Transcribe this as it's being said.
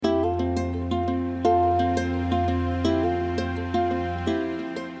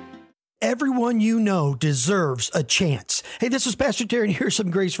everyone you know deserves a chance. Hey, this is Pastor Terry, and here's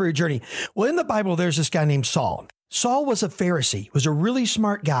some grace for your journey. Well, in the Bible, there's this guy named Saul. Saul was a Pharisee, was a really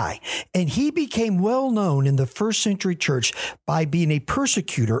smart guy, and he became well known in the first century church by being a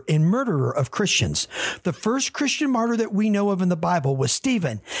persecutor and murderer of Christians. The first Christian martyr that we know of in the Bible was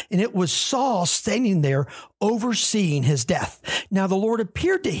Stephen, and it was Saul standing there overseeing his death. Now, the Lord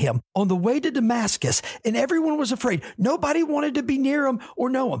appeared to him on the way to Damascus, and everyone was afraid. Nobody wanted to be near him or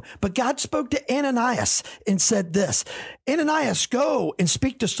know him. But God spoke to Ananias and said this, Ananias, go and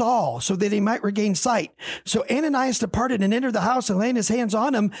speak to Saul so that he might regain sight. So Ananias departed and entered the house and laying his hands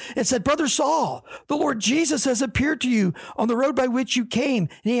on him and said, Brother Saul, the Lord Jesus has appeared to you on the road by which you came,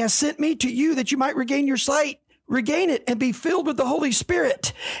 and he has sent me to you that you might regain your sight. Regain it and be filled with the Holy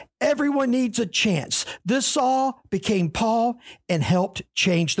Spirit. Everyone needs a chance. This Saul became Paul and helped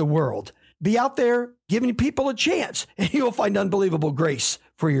change the world. Be out there giving people a chance, and you'll find unbelievable grace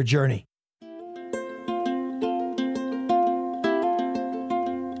for your journey.